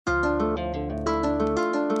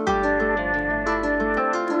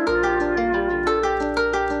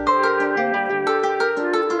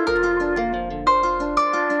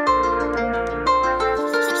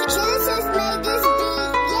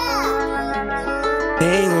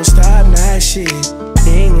They ain't gon' stop that shit.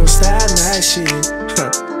 They ain't gon' stop that shit.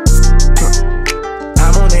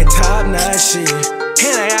 I'm on that top notch shit.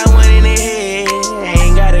 And I got one in the head. I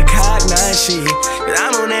ain't gotta cock that shit. Cause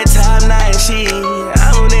I'm on that top notch shit.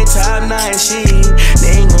 I'm on that top notch shit.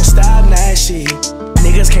 They ain't gon' stop that shit.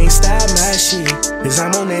 Niggas can't stop my shit. Cause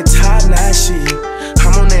I'm on that top notch shit.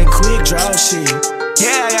 I'm on that quick draw shit.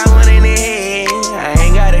 Yeah, I got one in the head. I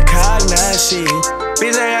ain't gotta cock that shit.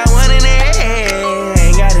 Bitch, I got one in the head. I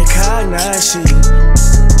ain't gotta cock that shit.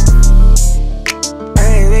 I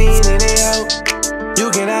ain't leaning it out. You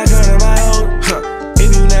cannot come to my hoe. If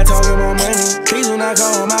you not talking about money, please do not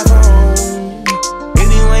call my phone. If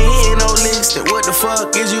you ain't hitting no licks, then what the fuck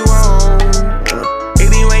is you on? If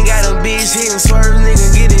you ain't got a bitch hitting swerves, nigga,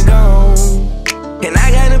 get it gone. And I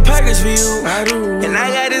got the Perkins for you, I do. And I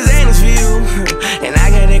got the Xanax for you. And I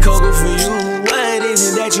got that Coca for you. What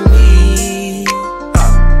is it that you need?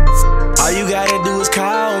 All you gotta do is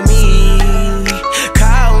call me.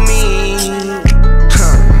 Call me.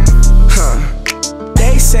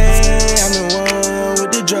 They say I'm the one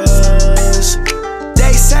with the drugs.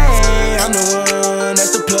 They say I'm the one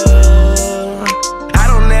that's the plug. I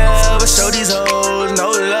don't ever show these hoes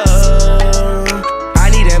no love.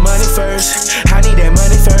 I need that money first. I need that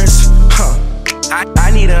money first.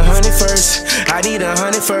 I need 100 first. I need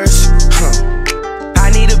 100 first.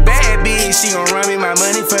 I need a bad bitch. She gon' run me my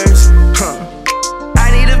money first.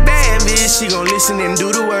 I need a bad bitch. She gon' listen and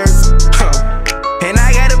do the work. And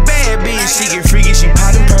I got a bad bitch. She get freaky. She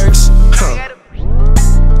poppin' perks.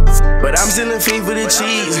 But I'm still a fiend for the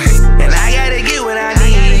cheese. And I gotta get what I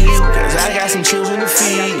need. Cause I got some children to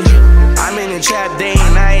feed. I'm in the trap day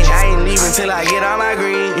and night. I ain't leaving till I get all my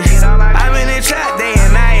green. I'm in the trap day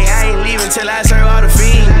and night. I ain't leaving till I serve all the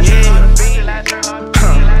fiends. Yeah.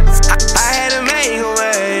 I had to make a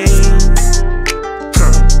way.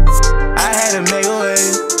 I had to make a way.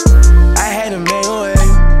 I had to make a way.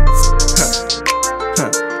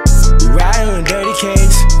 We riding with dirty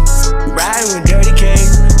cakes. We riding with dirty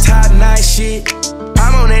cakes. Top notch shit.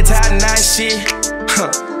 I'm on that top notch shit.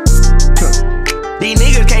 These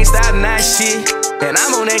niggas can't stop that shit. And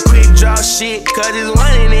I'm on that quick draw shit. Cause it's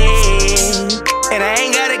one in it. And I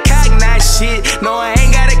ain't gotta cock that shit. No, I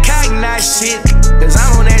ain't gotta cock that shit. Cause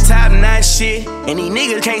I'm on that top notch shit. And these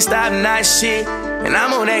niggas can't stop that shit. And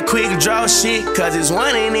I'm on that quick draw shit. Cause it's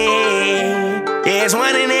one in it. Yeah, it's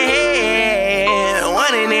one in the head.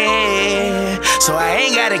 One in the head. So I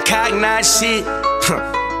ain't gotta cock that shit.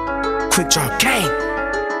 Quick draw gang.